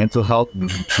come up. Mental health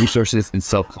resources and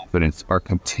self-confidence are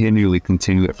continually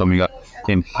coming up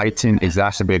in heightened,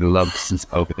 exacerbated levels since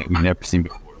COVID that we've never seen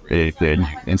before.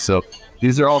 And so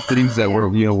these are all things that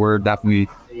we're definitely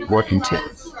working to.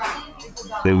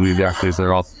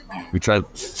 We try to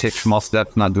take small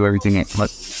steps, not do everything,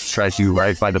 let's try to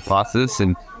right by the process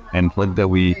and hope that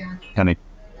we kind of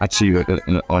achieve a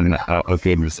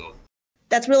good result.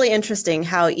 That's really interesting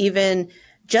how even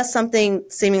just something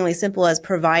seemingly simple as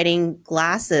providing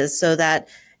glasses so that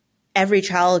every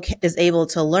child is able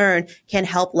to learn can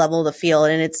help level the field.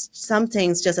 And it's some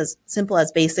things just as simple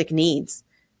as basic needs.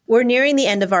 We're nearing the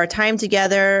end of our time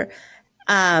together.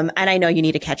 And I know you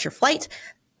need to catch your flight.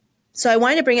 So I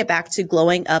wanted to bring it back to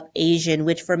growing up Asian,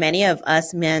 which for many of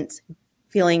us meant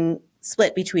feeling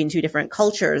split between two different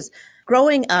cultures.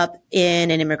 Growing up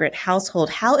in an immigrant household,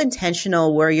 how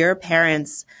intentional were your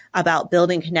parents about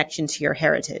building connection to your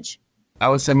heritage? I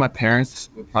would say my parents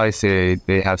would probably say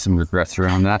they have some regrets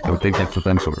around that. I would think that's for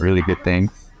them some really good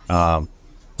things. One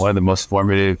of the most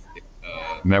formative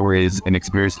memories and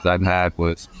experiences I've had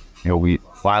was, we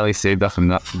finally saved up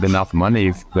enough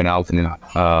money when I was in,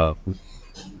 I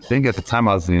think at the time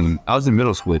I was in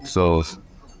middle school. So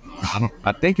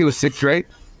I think it was sixth grade.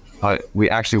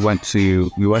 We actually went to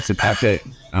Taipei,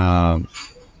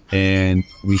 and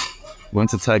we went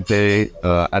to Taipei.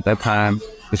 At that time,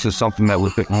 this is something that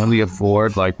we could only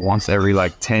afford like once every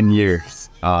 10 years,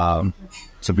 to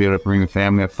be able to bring a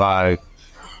family of 5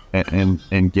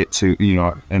 and get to,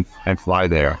 and fly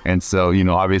there. And so,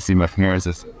 obviously my parents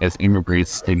as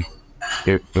immigrants, it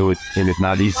is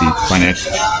not easy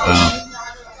financially,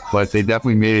 but they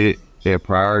definitely made it a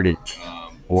priority.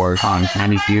 Or on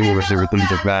Chinese New Year, there were things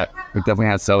like that. We definitely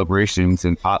had celebrations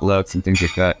and potlucks and things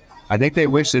like that. I think they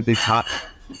wish that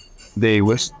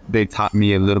they taught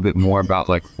me a little bit more about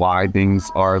why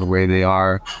things are the way they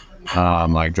are,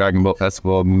 like Dragon Boat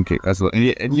Festival, Mooncake Festival,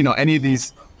 and any of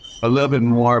these, a little bit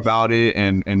more about it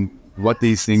and what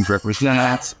these things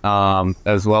represent,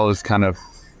 as well as kind of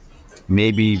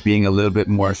maybe being a little bit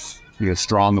more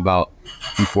strong about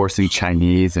enforcing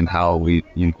Chinese and how we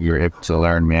were able to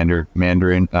learn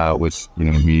Mandarin, which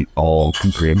we all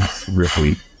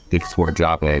really did for a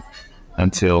job at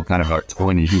until kind of our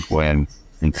 20s when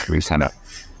we kind of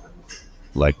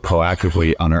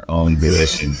proactively on our own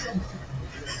volition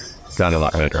got a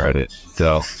lot better at it.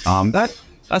 So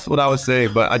that's what I would say.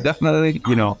 But I definitely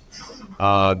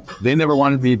they never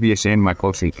wanted me to be ashamed of my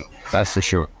culture. That's for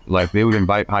sure. They would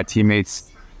invite my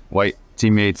teammates, white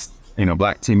teammates,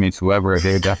 black teammates, whoever.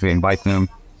 They would definitely invite them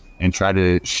and try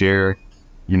to share,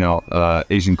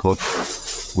 Asian culture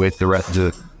with the rest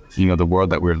of the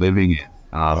world that we're living in.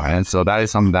 And so that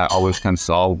is something that I always kind of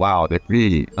saw. Wow, they're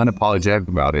pretty unapologetic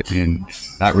about it, and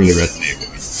that really resonated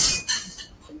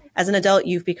with me. As an adult,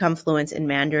 you've become fluent in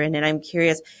Mandarin, and I'm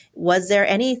curious, was there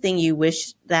anything you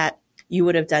wish that you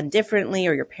would have done differently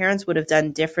or your parents would have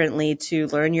done differently to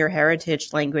learn your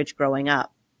heritage language growing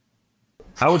up?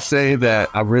 I would say that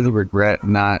I really regret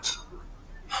not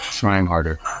trying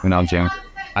harder when I was young.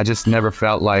 I just never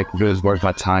felt like it was worth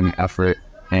my time and effort.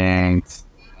 And,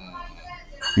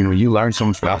 you learn so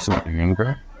much faster when you're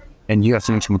younger, and you have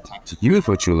so much more time to use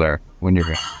what you learn when you're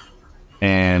young.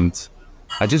 And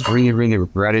I just really, really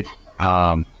regret it.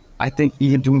 I think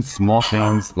even doing small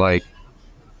things like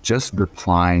just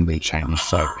replying to Chinese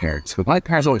to our parents. Because my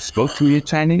parents always spoke to me in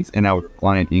Chinese, and I would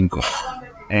reply in English.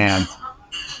 And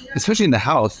especially in the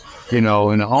house, in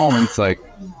the home, it's like,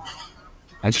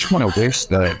 I just want to wish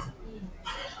that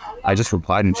I just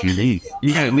replied in Chinese.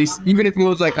 Even if it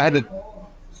was I had to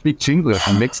speak Chinglish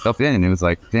and mix stuff in, and it was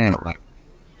damn,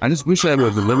 I just wish I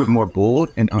was a little bit more bold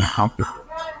and uncomfortable.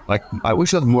 I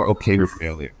wish I was more okay with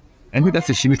failure. I think that's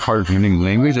a huge part of learning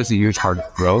language. That's a huge part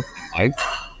of growth in life,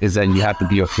 is that you have to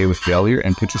be okay with failure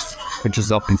and put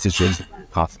yourself in situations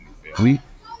possibly fail.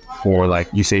 Or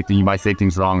you might say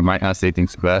things wrong, you might not say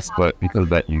things best, but because of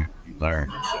that you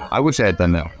learn. I wish I had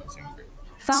done that.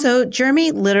 So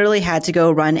Jeremy literally had to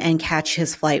go run and catch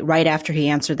his flight right after he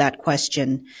answered that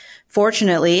question.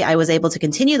 Fortunately, I was able to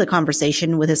continue the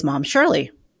conversation with his mom,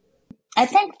 Shirley. I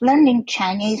think learning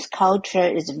Chinese culture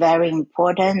is very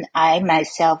important. I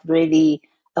myself really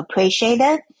appreciate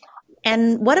it.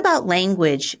 And what about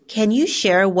language? Can you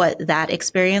share what that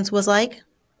experience was like?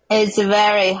 It's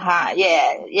very hard.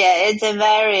 Yeah, it's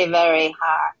very, very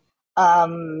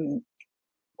hard.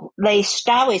 They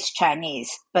start with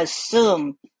Chinese, but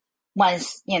soon,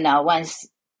 once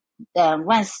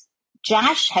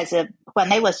Josh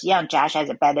when I was young, Josh has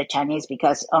a better Chinese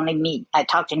because only me, I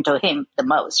talked to him the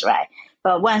most, right?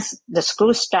 But once the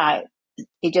school started,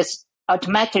 it just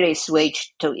automatically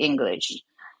switched to English.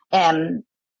 And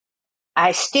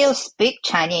I still speak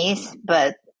Chinese,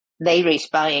 but they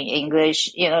respond in English,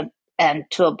 and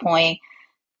to a point,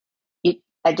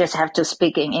 I just have to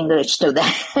speak in English to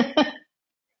them.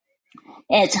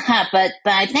 It's hard, but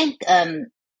I think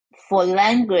for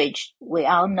language, we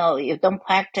all know you don't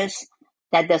practice,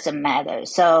 that doesn't matter.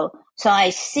 So I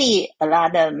see a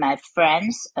lot of my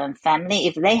friends and family,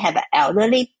 if they have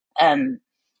elderly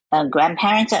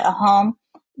grandparents at home,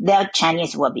 their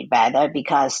Chinese will be better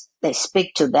because they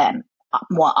speak to them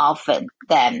more often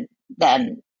than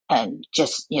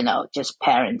just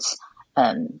parents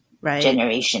right.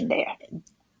 generation there.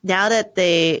 Now that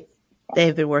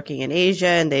they've been working in Asia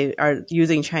and they are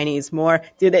using Chinese more,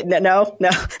 do they? No.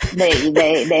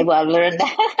 They will learn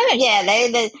that. Yeah,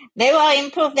 they will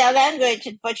improve their language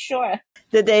for sure.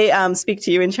 Did they speak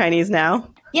to you in Chinese now?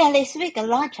 Yeah, they speak a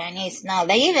lot Chinese now.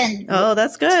 Oh,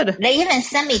 that's good. They even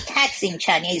send me texts in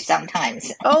Chinese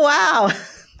sometimes. Oh, wow.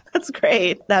 That's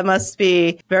great. That must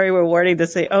be very rewarding to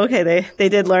say, okay, they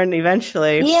did learn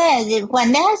eventually. Yeah,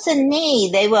 when there's a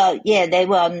need, they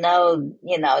will know,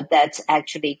 that's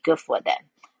actually good for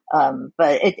them.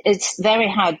 But it's very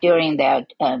hard during their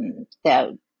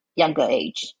younger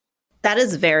age. That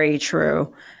is very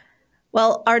true.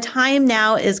 Well, our time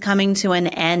now is coming to an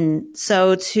end.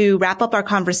 So to wrap up our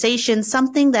conversation,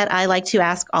 something that I like to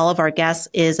ask all of our guests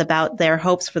is about their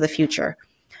hopes for the future.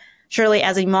 Shirley,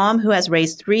 as a mom who has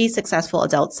raised 3 successful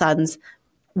adult sons,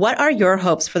 what are your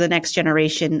hopes for the next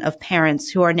generation of parents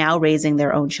who are now raising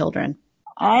their own children?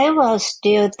 I was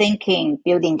still thinking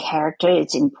building character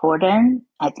is important.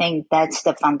 I think that's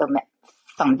the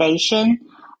foundation.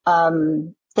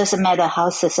 Doesn't matter how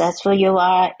successful you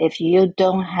are, if you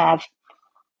don't have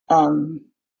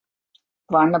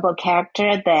vulnerable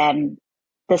character, then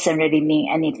doesn't really mean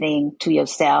anything to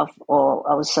yourself or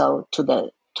also to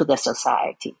the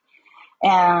society.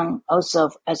 And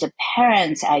also, as a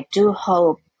parent, I do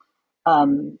hope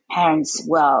parents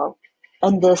will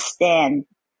understand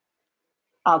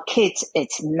our kids.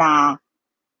 It's not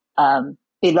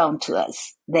belong to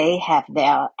us. They have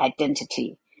their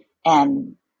identity,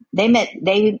 and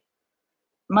they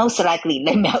most likely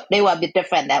they will be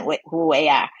different than who we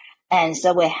are, and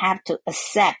so we have to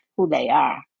accept who they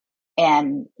are,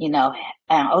 and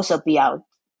and also be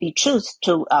true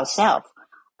to ourselves.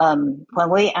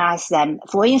 When we ask them,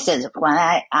 for instance, when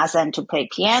I ask them to play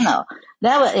piano,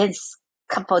 there is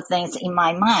a couple of things in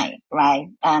my mind, right?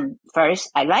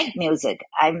 First, I like music.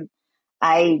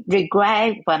 I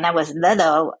regret when I was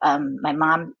little, my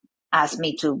mom asked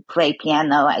me to play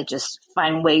piano. I just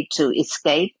find a way to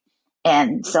escape.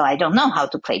 And so I don't know how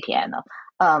to play piano.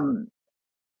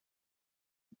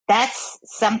 That's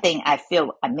something I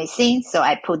feel I'm missing. So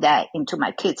I put that into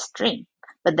my kids' dream.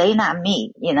 But they not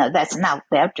me, that's not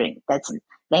their dream.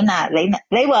 They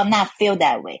will not feel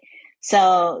that way.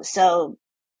 So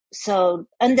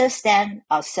understand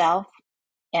ourselves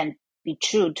and be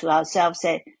true to ourselves.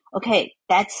 Say, okay,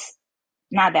 that's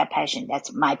not their passion.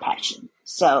 That's my passion.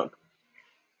 So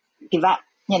give up,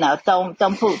 don't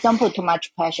put too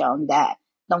much pressure on that.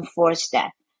 Don't force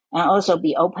that. And also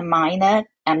be open-minded.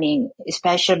 I mean,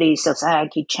 especially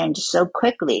society changes so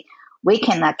quickly. We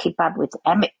cannot keep up with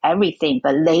everything,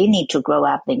 but they need to grow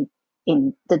up in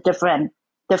the different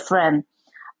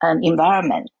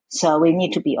environment. So we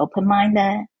need to be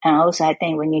open-minded, and also I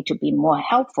think we need to be more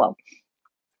helpful.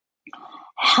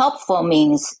 Helpful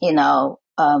means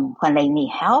when they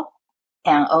need help,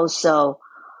 and also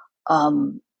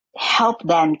help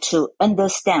them to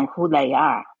understand who they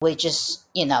are. We just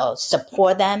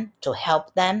support them to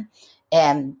help them,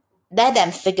 and let them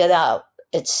figure out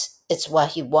it's what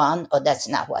he want or that's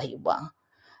not what he want.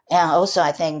 And also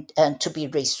I think to be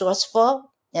resourceful.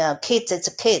 Kids, it's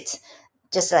a kid.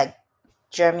 Just like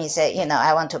Jeremy said,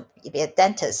 I want to be a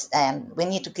dentist, and we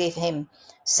need to give him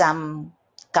some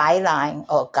guideline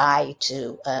or guide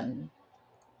to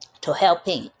help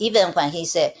him. Even when he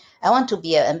said, I want to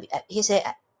be he said,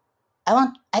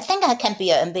 I think I can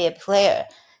be an NBA player.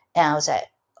 And I was like,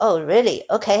 oh, really?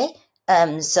 Okay.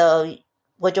 So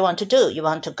what do you want to do? You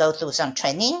want to go through some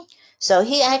training? So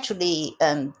he actually,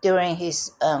 during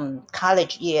his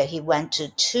college year, he went to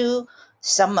 2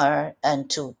 summer and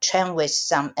to train with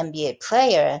some NBA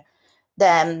player.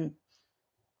 Then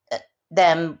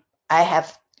I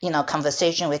have,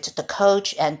 conversation with the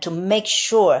coach and to make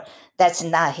sure that's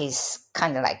not his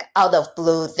kind of like out of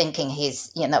blue thinking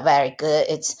he's, very good.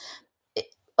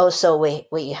 Also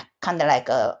we kind of like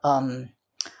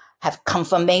have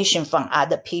confirmation from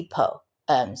other people,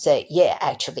 say, yeah,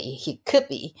 actually he could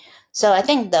be. So I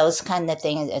think those kind of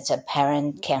things as a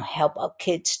parent can help our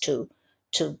kids to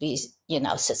be,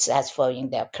 successful in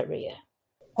their career.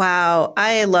 Wow.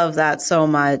 I love that so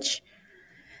much.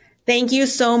 Thank you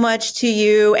so much to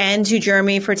you and to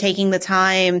Jeremy for taking the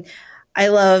time. I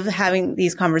love having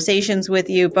these conversations with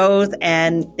you both.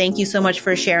 And thank you so much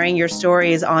for sharing your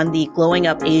stories on the Glowing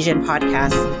Up Asian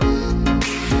podcast.